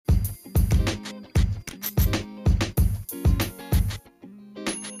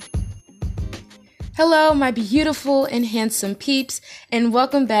Hello, my beautiful and handsome peeps, and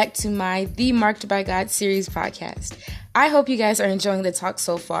welcome back to my The Marked by God series podcast. I hope you guys are enjoying the talk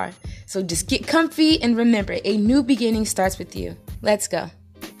so far. So just get comfy and remember, a new beginning starts with you. Let's go.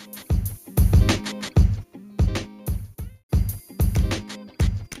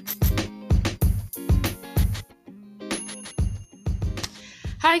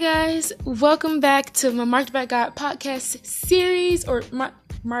 Hi guys, welcome back to my Marked by God podcast series, or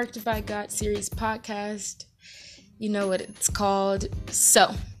Marked by God series podcast. You know what it's called.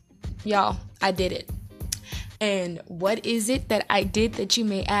 So, y'all, I did it. And what is it that I did that you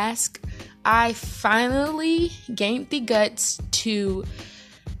may ask? I finally gained the guts to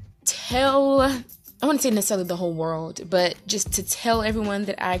tell, I wouldn't say necessarily the whole world, but just to tell everyone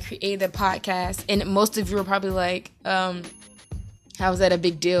that I created a podcast. And most of you are probably like, how is that a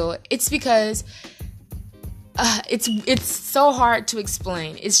big deal? It's because it's so hard to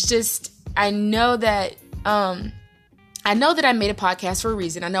explain. It's just, I know that I made a podcast for a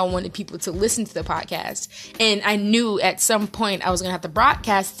reason. I know I wanted people to listen to the podcast, and I knew at some point I was gonna have to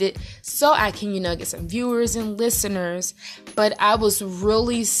broadcast it so I can, get some viewers and listeners. But I was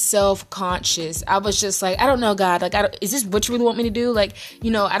really self-conscious. I was just like, I don't know, God, is this what you really want me to do? I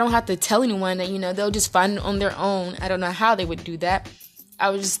don't have to tell anyone that, they'll just find it on their own. I don't know how they would do that. I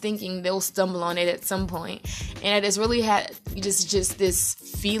was just thinking they'll stumble on it at some point. And I just really had just this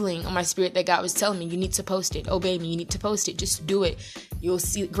feeling on my spirit that God was telling me, you need to post it. Obey me. You need to post it. Just do it. You'll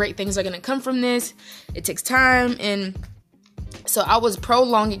see great things are going to come from this. It takes time. And so I was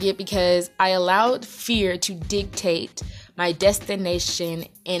prolonging it because I allowed fear to dictate my destination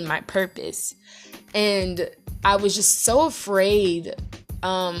and my purpose. And I was just so afraid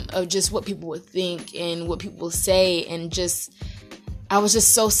of just what people would think and what people would say, and I was just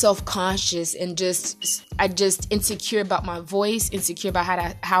so self-conscious and I just insecure about my voice, insecure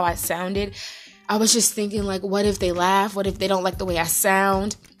about how I sounded. I was just thinking, what if they laugh? What if they don't like the way I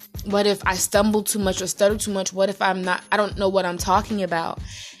sound? What if I stumble too much or stutter too much? What if I don't know what I'm talking about?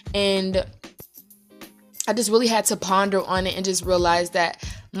 And I just really had to ponder on it and just realize that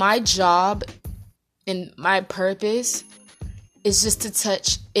my job and my purpose is just to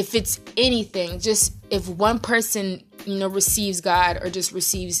touch, if it's anything, just if one person receives God or just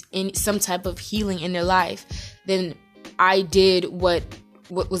receives some type of healing in their life, then I did what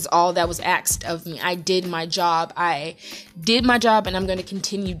was all that was asked of me. I did my job. And I'm going to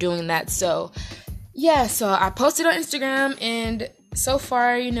continue doing that. So I posted on Instagram, and so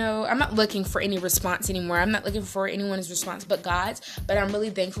far, I'm not looking for any response anymore. I'm not looking for anyone's response but God's, but I'm really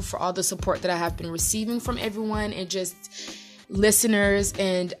thankful for all the support that I have been receiving from everyone and just listeners,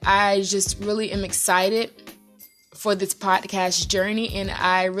 and I just really am excited for this podcast journey, and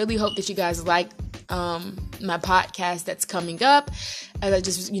I really hope that you guys like my podcast that's coming up as I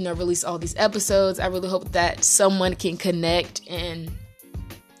just release all these episodes. I really hope that someone can connect and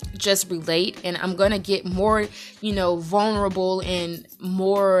just relate, and I'm gonna get more vulnerable and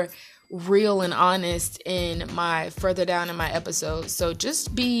more real and honest further down in my episodes. So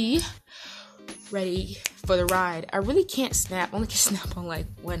just be ready for the ride. I really can't snap. I only can snap on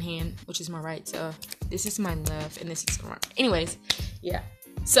one hand, which is my right. So this is my left and this is my right. Anyways, yeah.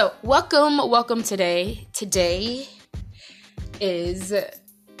 So welcome today. Today is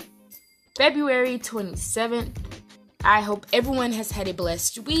February 27th. I hope everyone has had a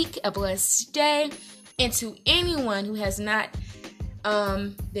blessed week, a blessed day. And to anyone who has not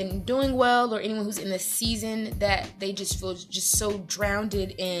been doing well, or anyone who's in a season that they just feel just so drowned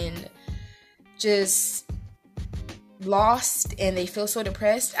in just lost and they feel so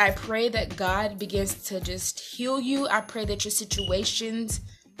depressed, I pray that God begins to just heal you. I pray that your situations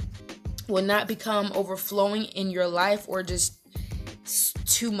will not become overflowing in your life or just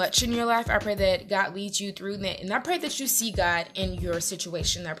too much in your life. I pray that God leads you through that, and I pray that you see God in your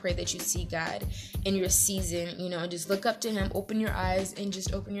situation. I pray that you see God in your season, and just look up to Him, open your eyes, and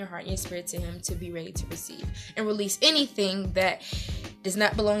just open your heart and your spirit to Him to be ready to receive and release anything that does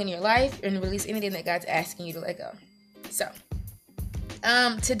not belong in your life, and release anything that God's asking you to let go. So,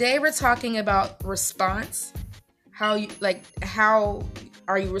 today we're talking about response. How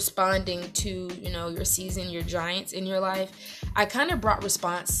are you responding to, your season, your giants in your life? I kind of brought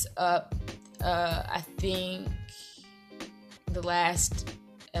response up, I think the last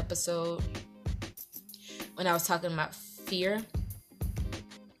episode when I was talking about fear.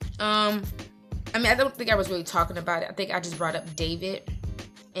 I don't think I was really talking about it. I think I just brought up David.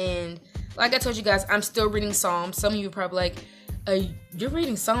 And like I told you guys, I'm still reading Psalms. Some of you are probably like, you're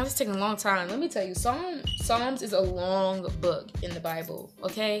reading Psalms? It's taking a long time. Let me tell you, Psalms is a long book in the Bible,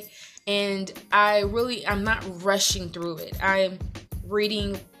 okay? And I'm not rushing through it. I'm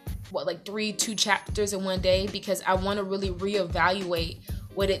reading 2 chapters in one day, because I want to really reevaluate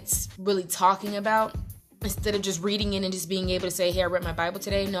what it's really talking about, instead of just reading it and just being able to say, hey, I read my Bible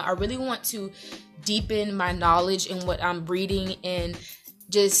today. No, I really want to deepen my knowledge in what I'm reading, and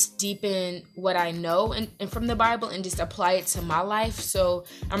just deepen what I know and from the Bible, and just apply it to my life. So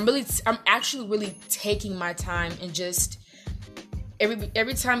I'm actually really taking my time, and just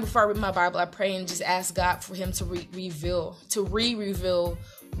every time before I read my Bible, I pray and just ask God for him to reveal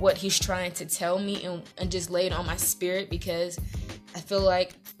what he's trying to tell me, and just lay it on my spirit, because I feel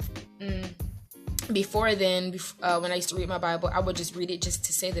like before then, when I used to read my Bible, I would just read it just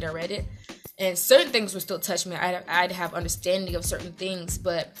to say that I read it. And certain things would still touch me. I'd have understanding of certain things,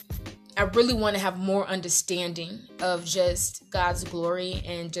 but I really want to have more understanding of just God's glory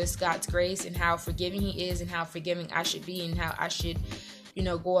and just God's grace, and how forgiving he is, and how forgiving I should be, and how I should,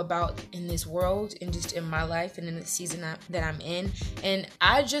 go about in this world, and just in my life, and in the season that I'm in. And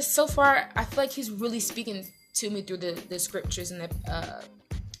I just, so far, I feel like he's really speaking to me through the scriptures and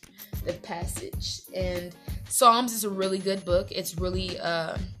the passage. And Psalms is a really good book. It really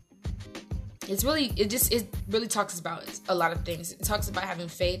talks about a lot of things. It talks about having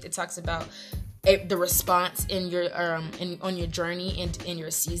faith. It talks about the response in your on your journey and in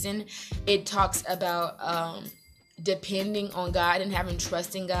your season. It talks about depending on God and having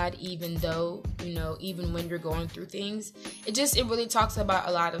trust in God, even though, even when you're going through things. It really talks about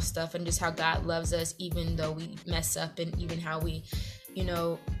a lot of stuff, and just how God loves us even though we mess up, and even how we,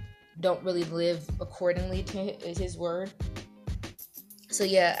 don't really live accordingly to his word. So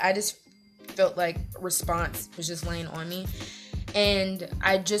yeah, I just felt like response was just laying on me. And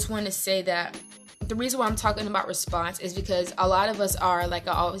I just want to say that the reason why I'm talking about response is because a lot of us are, like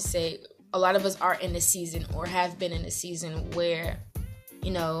I always say, a lot of us are in a season, or have been in a season, where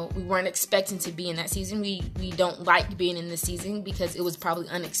we weren't expecting to be in that season. We don't like being in the season because it was probably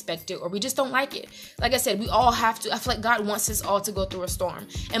unexpected, or we just don't like it. Like I said, we all have to. I feel like God wants us all to go through a storm,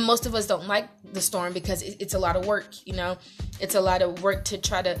 and most of us don't like the storm because it's a lot of work. It's a lot of work to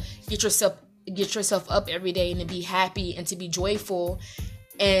try to get yourself up every day, and to be happy and to be joyful.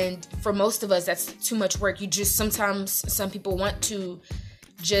 And for most of us, that's too much work. Sometimes some people want to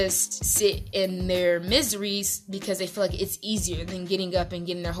just sit in their miseries because they feel like it's easier than getting up and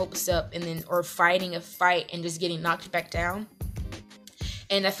getting their hopes up, or fighting a fight and just getting knocked back down.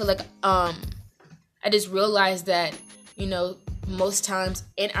 And I feel like I just realized that most times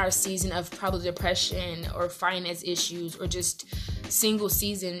in our season of probably depression or finance issues, or just single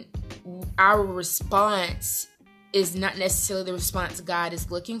season, our response is not necessarily the response God is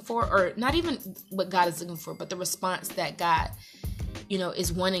looking for, or not even what God is looking for, but the response that God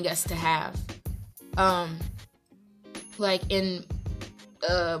is wanting us to have. Like when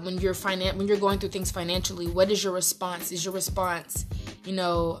you're going through things financially, what is your response? Is your response,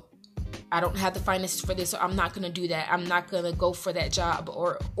 I don't have the finances for this, so I'm not going to do that. I'm not going to go for that job,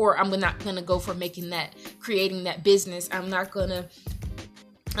 or I'm not going to go for creating that business. I'm not going to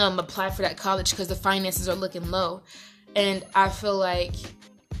apply for that college because the finances are looking low. And I feel like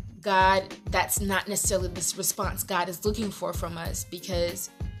God, that's not necessarily this response God is looking for from us, because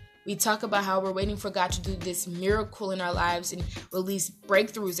we talk about how we're waiting for God to do this miracle in our lives and release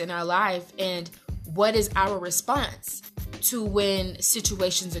breakthroughs in our life. And what is our response to when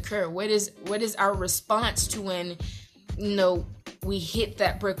situations occur? What is our response to when, we hit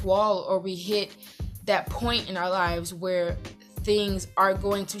that brick wall, or we hit that point in our lives where things are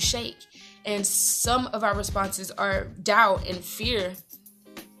going to shake? And some of our responses are doubt and fear,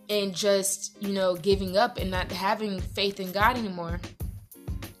 and just, giving up and not having faith in God anymore.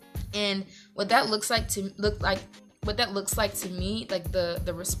 And what that looks like to me, like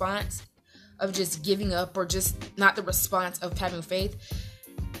the response of just giving up, or just not the response of having faith.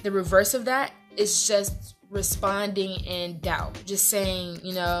 The reverse of that is just responding in doubt. Just saying,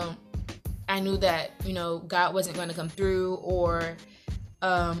 I knew that, God wasn't going to come through, or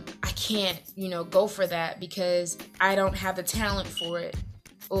I can't, go for that because I don't have the talent for it.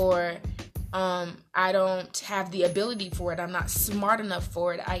 Or I don't have the ability for it. I'm not smart enough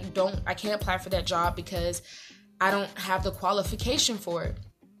for it. I can't apply for that job because I don't have the qualification for it.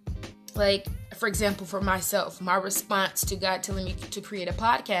 Like, for example, for myself, my response to God telling me to create a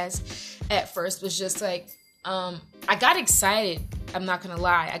podcast at first was just like, I got excited. I'm not going to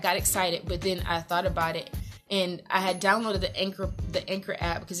lie. I got excited, but then I thought about it, and I had downloaded the Anchor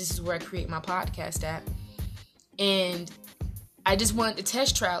app, because this is where I create my podcast at. And I just wanted to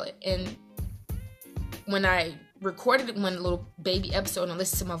test trial it. And when I recorded one little baby episode and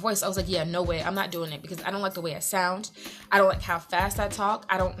listened to my voice, I was like, yeah, no way, I'm not doing it, because I don't like the way I sound. I don't like how fast I talk.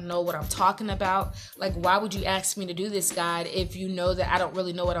 I don't know what I'm talking about. Like, why would you ask me to do this, God, if you know that I don't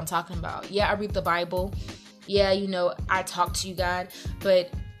really know what I'm talking about? Yeah, I read the Bible. Yeah, I talk to you, God,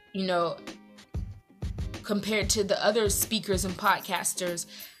 but, compared to the other speakers and podcasters,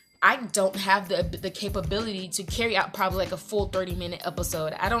 I don't have the capability to carry out probably like a full 30-minute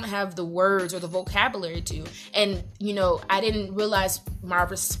episode. I don't have the words or the vocabulary to. And, I didn't realize my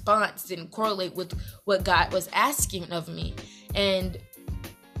response didn't correlate with what God was asking of me. And,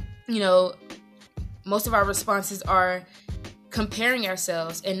 most of our responses are comparing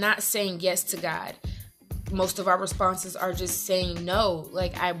ourselves and not saying yes to God. Most of our responses are just saying no,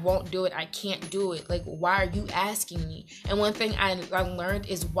 like, I won't do it, I can't do it, like, why are you asking me? And one thing I learned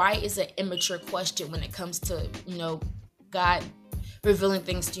is, why is an immature question when it comes to, God revealing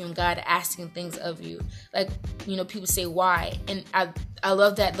things to you and God asking things of you. Like, people say why, and I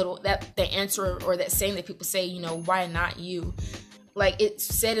love that the answer or that saying that people say, why not you? Like, it's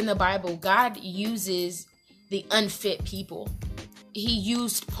said in the Bible, God uses the unfit people. He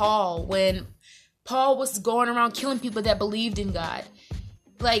used Paul when Paul was going around killing people that believed in God.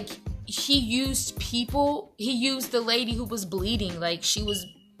 Like, he used people. He used the lady who was bleeding. Like, she was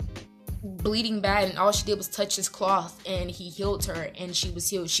bleeding bad, and all she did was touch his cloth, and he healed her, and she was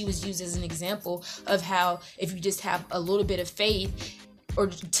healed. She was used as an example of how, if you just have a little bit of faith, or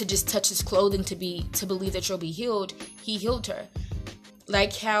to just touch his clothing to believe that you'll be healed, he healed her.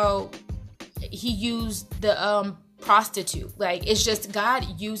 Like how he used the prostitute. Like, it's just,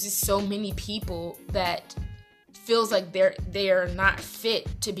 God uses so many people that feels like they're not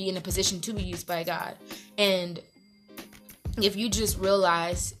fit to be in a position to be used by God. And if you just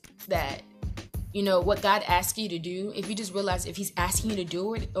realize that, what God asks you to do, if you just realize if he's asking you to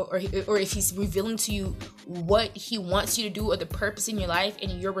do it, or if he's revealing to you what he wants you to do, or the purpose in your life,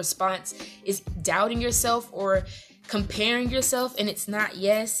 and your response is doubting yourself or comparing yourself, and it's not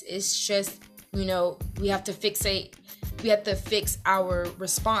yes, it's just, we have to fix our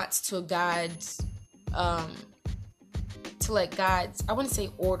response to God's, God's, I wouldn't say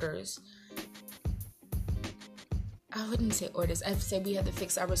orders. I'd say we have to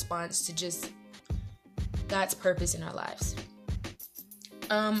fix our response to just God's purpose in our lives.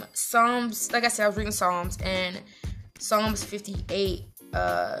 Psalms, like I said, I was reading Psalms, and Psalms 58,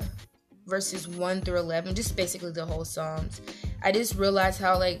 verses 1 through 11, just basically the whole Psalms. I just realized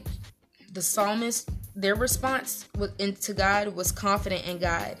how, like, the psalmist, their response to God was confident in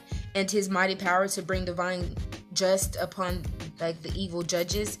God and his mighty power to bring divine just upon, like, the evil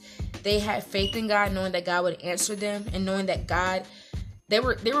judges. They had faith in God, knowing that God would answer them, and knowing that God, they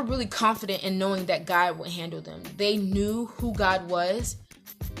were really confident in knowing that God would handle them. They knew who God was,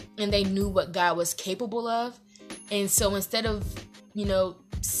 and they knew what God was capable of. And so instead of,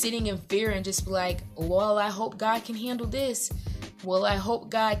 sitting in fear and just be like, well, I hope God can handle this. Well, I hope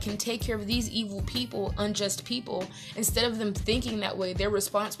God can take care of these evil people, unjust people. Instead of them thinking that way, their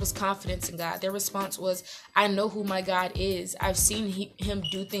response was confidence in God. Their response was, I know who my God is. I've seen him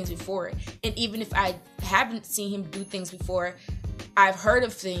do things before. And even if I haven't seen him do things before, I've heard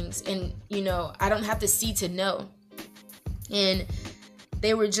of things, and, I don't have to see to know. And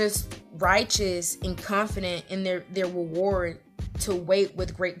they were just righteous and confident in their reward to wait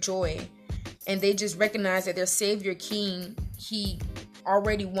with great joy. And they just recognized that their Savior King, he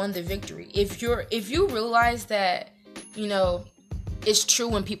already won the victory. If you realize that, it's true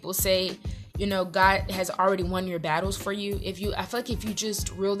when people say, God has already won your battles for you. I feel like if you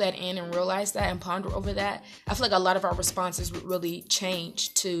just reel that in and realize that and ponder over that, I feel like a lot of our responses would really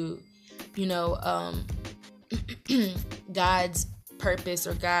change to, God's purpose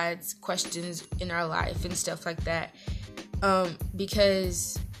or God's questions in our life and stuff like that.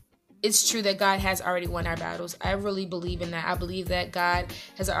 Because it's true that God has already won our battles. I really believe in that. I believe that God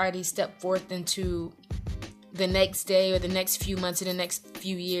has already stepped forth into the next day or the next few months or the next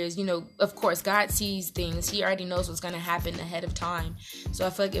few years. Of course, God sees things. He already knows what's going to happen ahead of time. So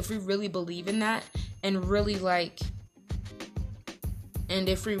I feel like if we really believe in that and really and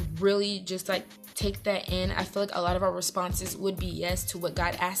if we really just take that in, I feel like a lot of our responses would be yes to what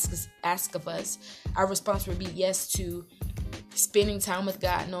God asks of us. Our response would be yes to spending time with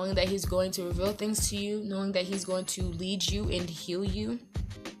God, knowing that he's going to reveal things to you, knowing that he's going to lead you and heal you,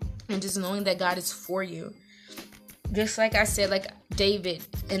 and just knowing that God is for you. Just like I said, like David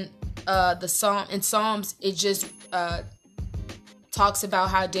in Psalms, it just talks about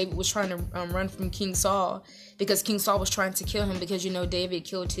how David was trying to run from King Saul, because King Saul was trying to kill him, because David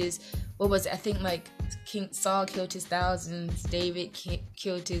killed his, King Saul killed his thousands, David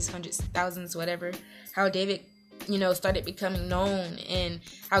killed his hundreds, thousands, whatever. How David started becoming known, and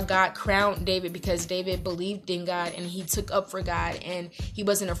how God crowned David because David believed in God and he took up for God and he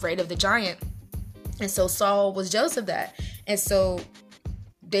wasn't afraid of the giant. And so Saul was jealous of that. And so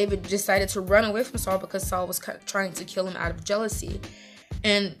David decided to run away from Saul because Saul was trying to kill him out of jealousy.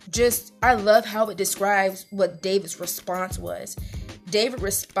 And I love how it describes what David's response was. David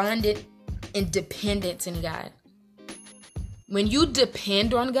responded in dependence in God. When you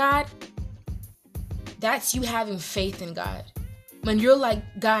depend on God, that's you having faith in God. When you're like,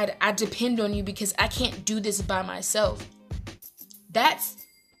 God, I depend on you because I can't do this by myself. That's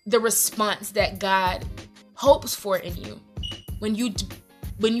the response that God hopes for in you. When you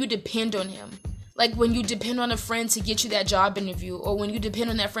depend on him. Like when you depend on a friend to get you that job interview, or when you depend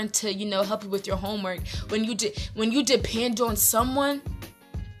on that friend to, help you with your homework. When you depend on someone,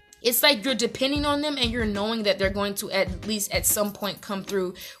 it's like you're depending on them and you're knowing that they're going to at least at some point come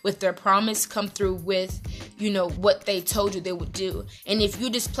through with their promise, come through with, what they told you they would do. And if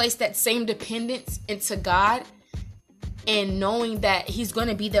you just place that same dependence into God and knowing that he's going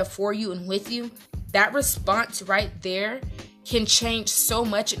to be there for you and with you, that response right there can change so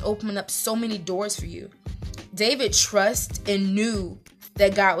much and open up so many doors for you. David trusted and knew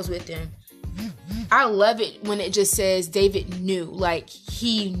that God was with him. I love it when it just says David knew, like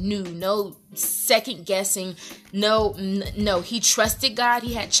he knew, no second guessing, no, he trusted God.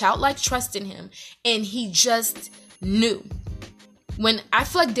 He had childlike trust in him, and he just knew. When I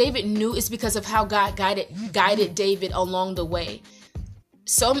feel like David knew, it's because of how God guided David along the way.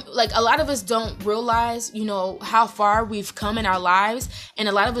 So, like, a lot of us don't realize, how far we've come in our lives, and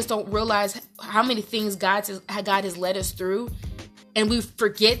a lot of us don't realize how many things God has led us through. And we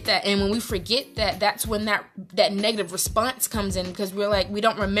forget that. And when we forget that, that's when that negative response comes in, because we're like, we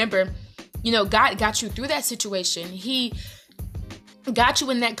don't remember, God got you through that situation. He got you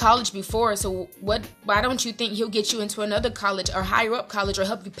in that college before. So why don't you think he'll get you into another college or higher up college or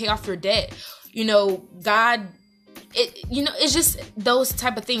help you pay off your debt? God, it's just those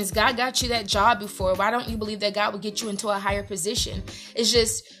type of things. God got you that job before. Why don't you believe that God will get you into a higher position? It's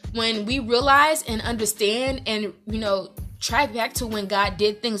just when we realize and understand and, track back to when God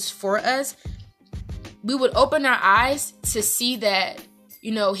did things for us, we would open our eyes to see that,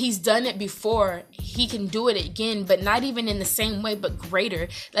 he's done it before. He can do it again, but not even in the same way, but greater.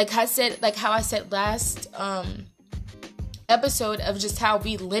 Like how I said last episode of just how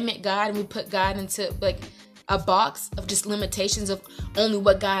we limit God and we put God into like a box of just limitations of only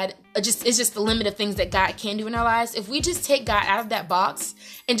what God it's just the limit of things that God can do in our lives. If we just take God out of that box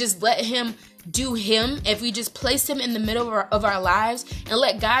and just let him do him, if we just place him in the middle of our lives and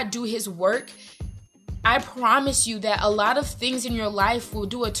let God do his work, I promise you that a lot of things in your life will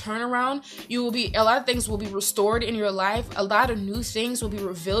do a turnaround. A lot of things will be restored in your life. A lot of new things will be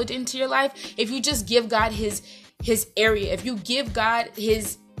revealed into your life if you just give God his area. If you give God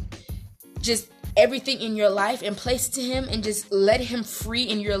his just everything in your life and place it to him and just let him free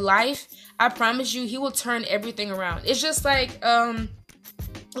in your life, I promise you he will turn everything around. It's just like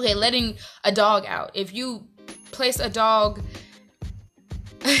letting a dog out. If you place a dog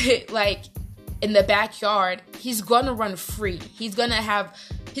like in the backyard, he's gonna run free. He's gonna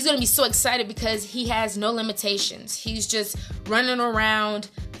be so excited because he has no limitations. He's just running around,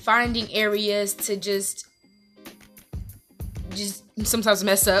 finding areas to just sometimes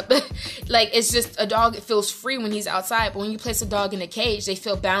mess up. Like, it's just a dog that feels free when he's outside. But when you place a dog in a cage, they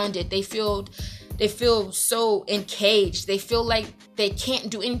feel bounded. They feel so encaged. They feel like they can't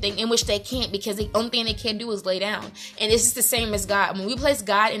do anything, in which they can't, because the only thing they can do is lay down. And it's just the same as God. When we place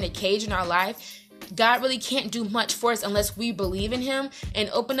God in a cage in our life, God really can't do much for us unless we believe in him and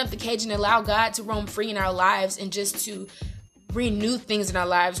open up the cage and allow God to roam free in our lives and just to renew things in our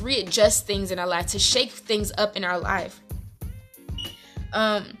lives, readjust things in our life, to shake things up in our life.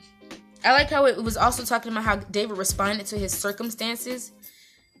 I like how it was also talking about how David responded to his circumstances.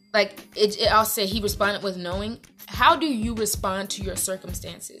 Like, it also said he responded with knowing. How do you respond to your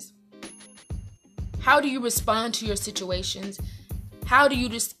circumstances? How do you respond to your situations? How do you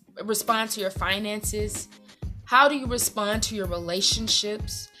just respond to your finances? How do you respond to your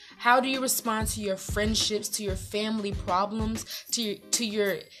relationships? How do you respond to your friendships, to your family problems, to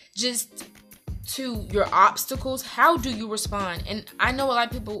your obstacles? How do you respond? And I know a lot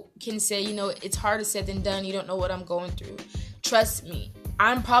of people can say, it's harder said than done. You don't know what I'm going through. Trust me,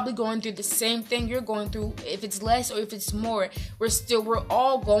 I'm probably going through the same thing you're going through. If it's less or if it's more, we're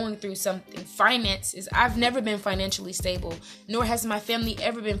all going through something. Finances. I've never been financially stable, nor has my family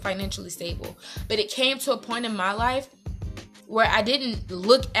ever been financially stable. But it came to a point in my life where I didn't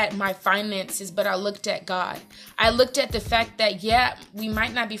look at my finances, but I looked at God. I looked at the fact that, yeah, we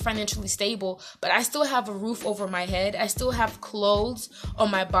might not be financially stable, but I still have a roof over my head. I still have clothes on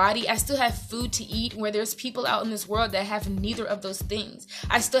my body. I still have food to eat, where there's people out in this world that have neither of those things.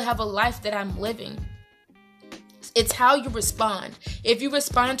 I still have a life that I'm living. It's how you respond. If you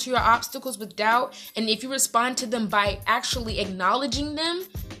respond to your obstacles with doubt, and if you respond to them by actually acknowledging them,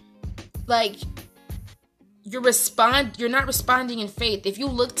 like, you're not responding in faith. If you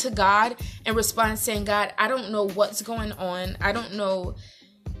look to God and respond saying, God, I don't know what's going on. I don't know,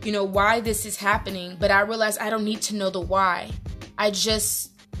 why this is happening, but I realize I don't need to know the why. I'm just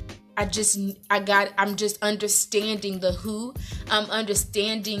understanding the who. I'm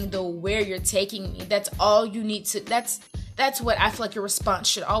understanding the where you're taking me. That's all you need to, that's what I feel like your response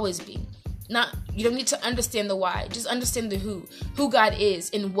should always be. You don't need to understand the why. Just understand the who God is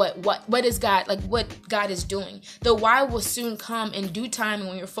and what is God, like what God is doing. The why will soon come in due time, and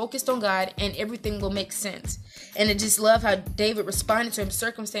when you're focused on God, and everything will make sense. And I just love how David responded to his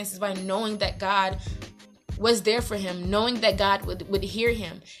circumstances by knowing that God was there for him, knowing that God would hear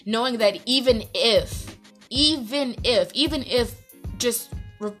him, knowing that even if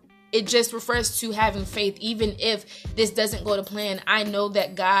it just refers to having faith. Even if this doesn't go to plan, I know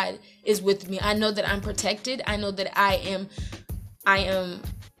that God is with me. I know that I'm protected. I know that I am,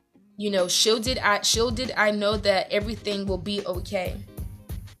 shielded. I know that everything will be okay.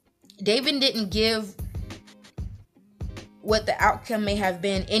 David didn't give what the outcome may have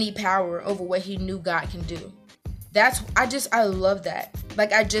been any power over what he knew God can do. I love that.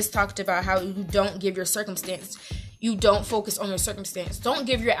 Like I just talked about, how you don't give your circumstance. You don't focus on your circumstance. Don't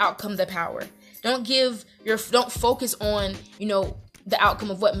give your outcome the power. Don't focus on, the outcome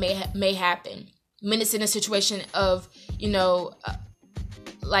of what may happen. When it's in a situation of,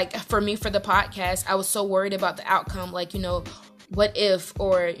 like for me, for the podcast, I was so worried about the outcome. Like, what if,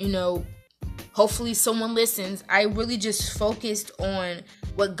 or, hopefully someone listens. I really just focused on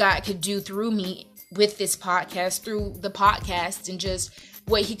what God could do through me with this podcast, through the podcast, and just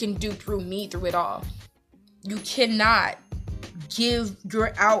what he can do through me through it all. You cannot give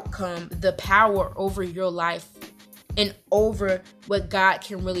your outcome the power over your life and over what God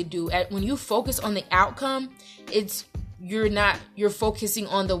can really do. When you focus on the outcome, you're focusing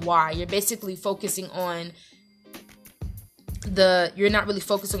on the why. You're basically focusing on you're not really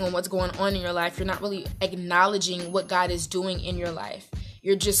focusing on what's going on in your life. You're not really acknowledging what God is doing in your life.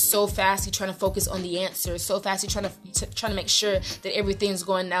 You're just so fastly trying to focus on the answer, so fastly trying to make sure that everything's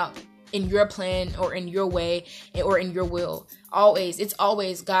going out in your plan, or in your way, or in your will. It's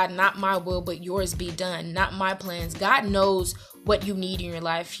always, God, not my will, but yours be done. Not my plans. God knows what you need in your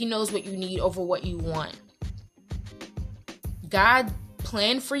life. He knows what you need over what you want. God's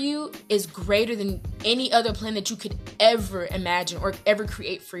plan for you is greater than any other plan that you could ever imagine or ever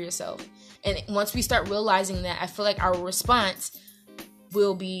create for yourself. And once we start realizing that, I feel like our response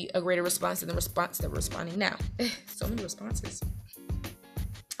will be a greater response than the response that we're responding now. So many responses.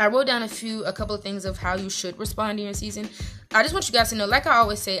 I wrote down a couple of things of how you should respond in your season. I just want you guys to know, like I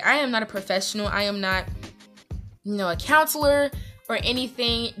always say, I am not a professional. I am not, a counselor or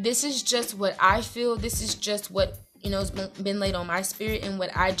anything. This is just what I feel. This is just what, has been laid on my spirit, and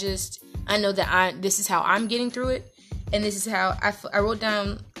what I know that this is how I'm getting through it. And this is how I wrote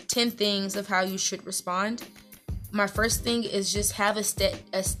down 10 things of how you should respond. My first thing is just have a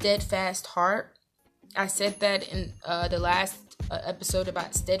steadfast heart. I said that in the last episode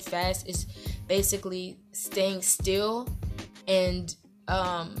about steadfast, is basically staying still and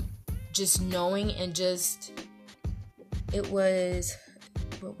just knowing, and just it was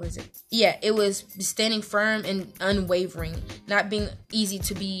standing firm and unwavering, not being easy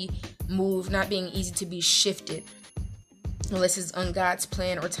to be moved, not being easy to be shifted unless it's on God's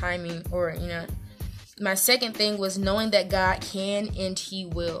plan or timing, or My second thing was knowing that God can and he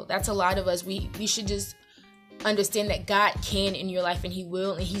will. That's a lot of us. We should just understand that God can in your life, and he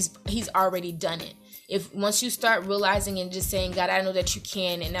will, and he's already done it. Once you start realizing and just saying, God, I know that you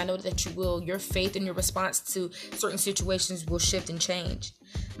can, and I know that you will, your faith and your response to certain situations will shift and change.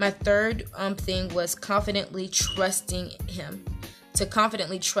 My third thing was confidently trusting him. To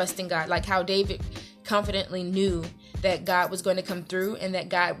confidently trust in God, like how David confidently knew that God was going to come through, and that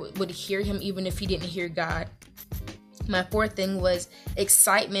God would hear him even if he didn't hear God. My fourth thing was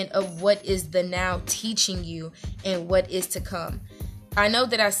excitement of what is the now teaching you and what is to come. I know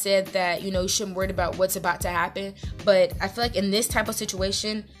that I said that, you shouldn't worry about what's about to happen, but I feel like in this type of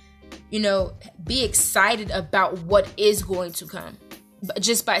situation, be excited about what is going to come.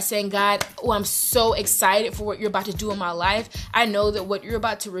 just by saying, God, oh, I'm so excited for what you're about to do in my life. I know that what you're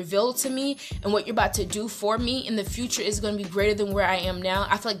about to reveal to me and what you're about to do for me in the future is going to be greater than where I am now.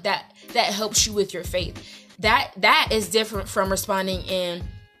 I feel like that helps you with your faith. That is different from responding in,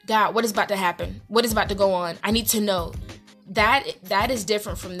 God, what is about to happen? What is about to go on? I need to know. That is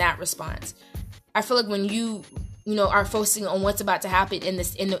different from that response. I feel like when you are focusing on what's about to happen in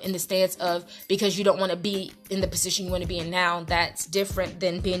the stance of, because you don't want to be in the position you want to be in now, that's different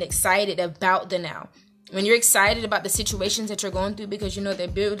than being excited about the now. When you're excited about the situations that you're going through because you know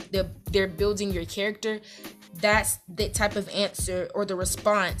they're building your character, that's the type of answer or the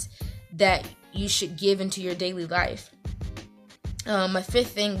response that you should give into your daily life. My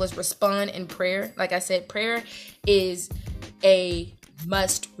fifth thing was respond in prayer. Like I said, prayer is a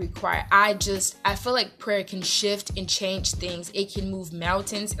must require. I feel like prayer can shift and change things. It can move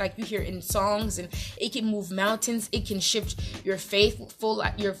mountains, like you hear in songs, and it can move mountains. It can shift your faithful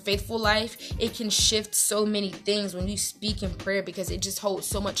life. It can shift so many things when you speak in prayer because it just holds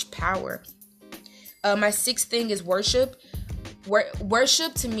so much power. My sixth thing is worship.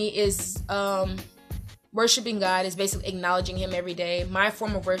 Worship to me is worshiping God is basically acknowledging him every day. My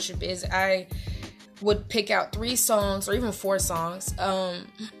form of worship is I would pick out 3 songs or even 4 songs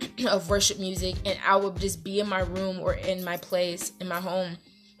of worship music, and I would just be in my room or in my place in my home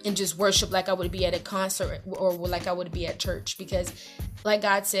and just worship like I would be at a concert or like I would be at church. Because like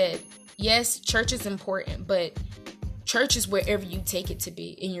God said, yes, church is important, but church is wherever you take it to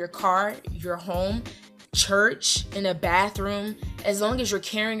be. In your car, your home, church, in a bathroom. As long as you're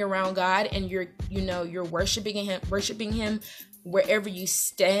carrying around God and you're worshiping him wherever you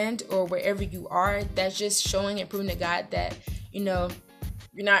stand or wherever you are, that's just showing and proving to God that, you're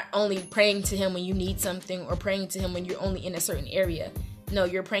not only praying to him when you need something or praying to him when you're only in a certain area. No,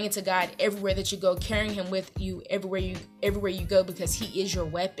 you're praying to God everywhere that you go, carrying him with you everywhere you go, because he is your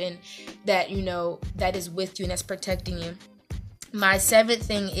weapon that, that is with you and that's protecting you. My 7th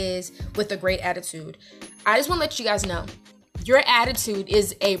thing is with a great attitude. I just want to let you guys know, your attitude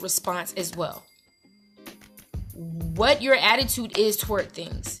is a response as well. What your attitude is toward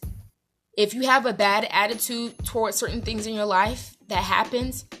things. If you have a bad attitude toward certain things in your life that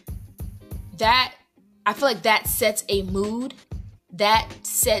happens, that I feel like that sets a mood, that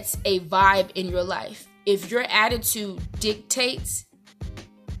sets a vibe in your life. If your attitude dictates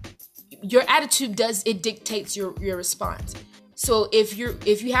your response. So if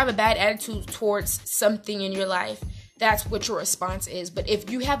you have a bad attitude towards something in your life, that's what your response is. But if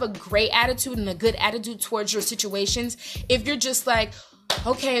you have a great attitude and a good attitude towards your situations, if you're just like,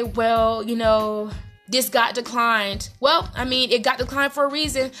 okay, well, this got declined. Well, it got declined for a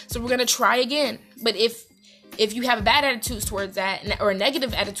reason, so we're going to try again. But if you have a bad attitude towards that, or a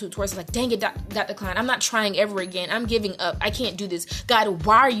negative attitude towards it, like, dang, it got declined, I'm not trying ever again, I'm giving up, I can't do this, God,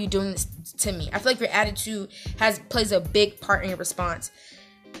 why are you doing this to me? I feel like your attitude plays a big part in your response.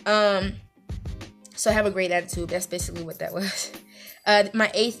 So have a great attitude. That's basically what that was.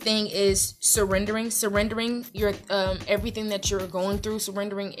 My 8th thing is surrendering your everything that you're going through,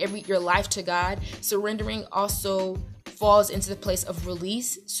 surrendering your life to God. Surrendering also falls into the place of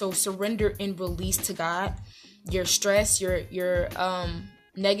release. So surrender and release to God your stress, your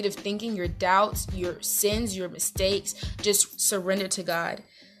negative thinking, your doubts, your sins, your mistakes. Just surrender to God.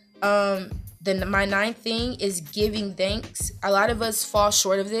 Then my 9th thing is giving thanks. A lot of us fall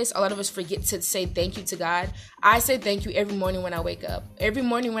short of this. A lot of us forget to say thank you to God. I say thank you every morning when I wake up. Every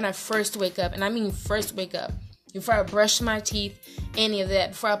morning when I first wake up, and I mean first wake up, before I brush my teeth, any of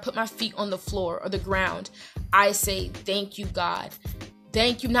that, before I put my feet on the floor or the ground, I say thank you, God.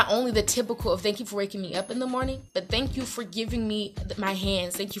 Thank you, not only the typical of thank you for waking me up in the morning, but thank you for giving me my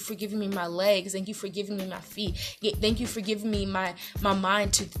hands. Thank you for giving me my legs. Thank you for giving me my feet. Thank you for giving me my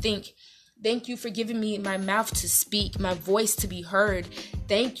mind to think. Thank you for giving me my mouth to speak, my voice to be heard.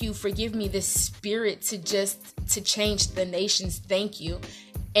 Thank you for giving me the spirit to change the nations. Thank you.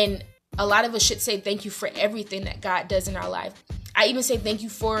 And a lot of us should say thank you for everything that God does in our life. I even say thank you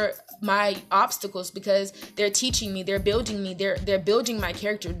for my obstacles, because they're teaching me, they're building me, they're building my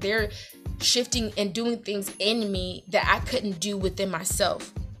character. They're shifting and doing things in me that I couldn't do within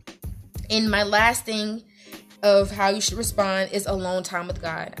myself. And my last thing of how you should respond is alone time with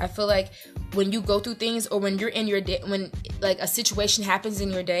God. I feel like when you go through things, or when you're in your day, when like a situation happens in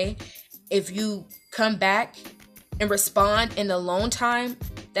your day, if you come back and respond in alone time,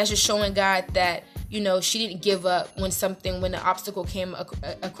 that's just showing God that, she didn't give up when an obstacle came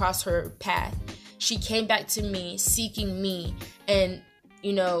across her path. She came back to me, seeking me, and,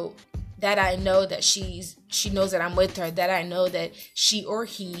 that I know that she knows that I'm with her, that I know that she or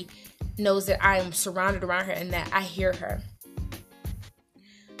he knows that I am surrounded around her and that I hear her.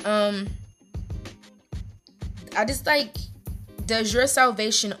 I just like, does your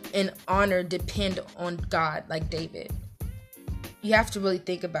salvation and honor depend on God like David? You have to really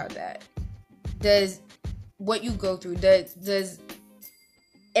think about that. Does what you go through, does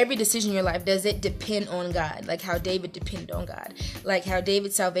every decision in your life, does it depend on God? Like how David depended on God. Like how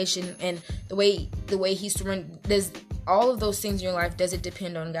David's salvation and the way he surrendered, does all of those things in your life, does it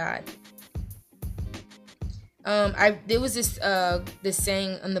depend on God? There was this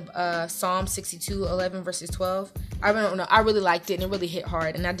saying on the Psalm 62:11 verses 12. I don't know. I really liked it and it really hit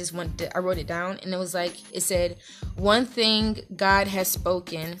hard. And I wrote it down, and it said, "One thing God has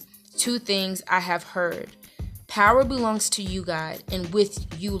spoken, two things I have heard. Power belongs to you, God, and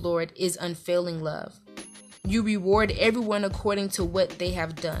with you, Lord, is unfailing love. You reward everyone according to what they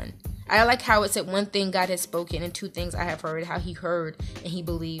have done." I like how it said one thing God has spoken and two things I have heard, how he heard and he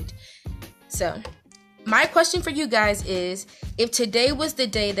believed. So, my question for you guys is, if today was the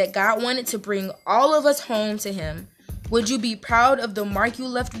day that God wanted to bring all of us home to him, would you be proud of the mark you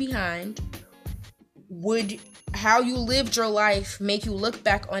left behind? Would how you lived your life make you look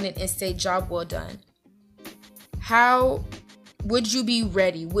back on it and say, job well done? How would you be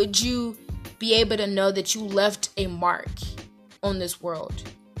ready? Would you be able to know that you left a mark on this world?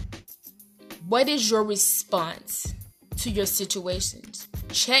 What is your response to your situations?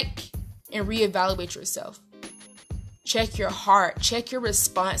 Check and reevaluate yourself. Check your heart. Check your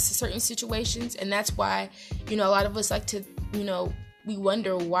response to certain situations. And that's why, a lot of us like to, we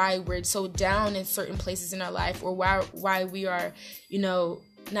wonder why we're so down in certain places in our life, or why we are,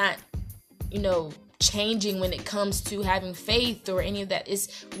 not, changing when it comes to having faith or any of that.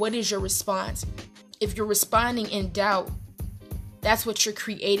 What is your response? If you're responding in doubt, that's what you're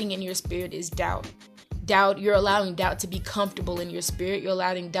creating in your spirit, is doubt. Doubt, you're allowing doubt to be comfortable in your spirit. You're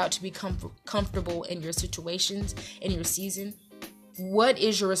allowing doubt to be comfortable in your situations, in your season. What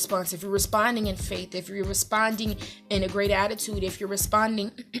is your response? If you're responding in faith, if you're responding in a great attitude, if you're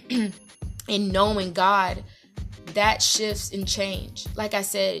responding in knowing God, that shifts and change. Like I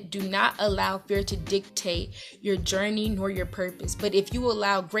said, do not allow fear to dictate your journey nor your purpose. But if you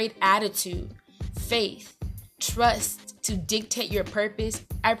allow great attitude, faith, trust to dictate your purpose,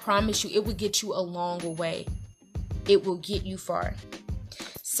 I promise you it will get you a long way. It will get you far.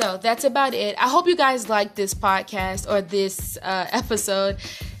 So that's about it. I hope you guys like this podcast or this episode.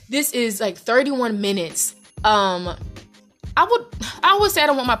 This is like 31 minutes. I would say I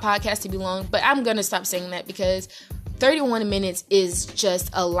don't want my podcast to be long, but I'm going to stop saying that because 31 minutes is just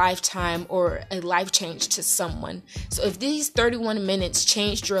a lifetime or a life change to someone. So if these 31 minutes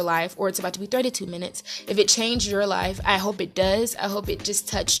changed your life, or it's about to be 32 minutes, if it changed your life, I hope it does. I hope it just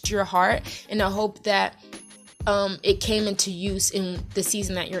touched your heart, and I hope that it came into use in the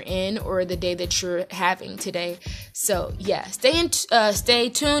season that you're in or the day that you're having today. So yeah, stay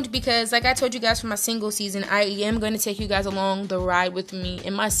tuned, because like I told you guys for my single season, I am going to take you guys along the ride with me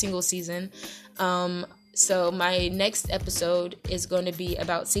in my single season. So my next episode is going to be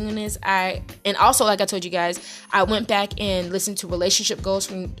about singleness. And also, like I told you guys, I went back and listened to Relationship Goals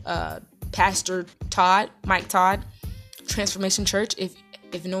from Pastor Mike Todd, Transformation Church.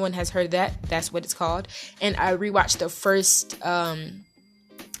 If no one has heard that, that's what it's called. And I rewatched the first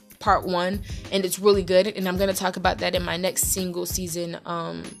part 1, and it's really good. And I'm going to talk about that in my next single season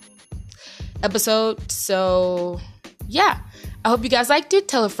episode. So yeah, I hope you guys liked it.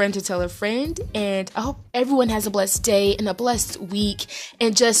 Tell a friend to tell a friend. And I hope everyone has a blessed day and a blessed week.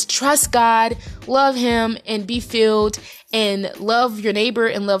 And just trust God, love him, and be filled, and love your neighbor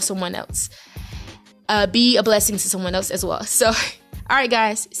and love someone else. Be a blessing to someone else as well. So, all right,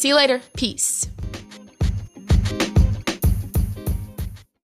 guys. See you later. Peace.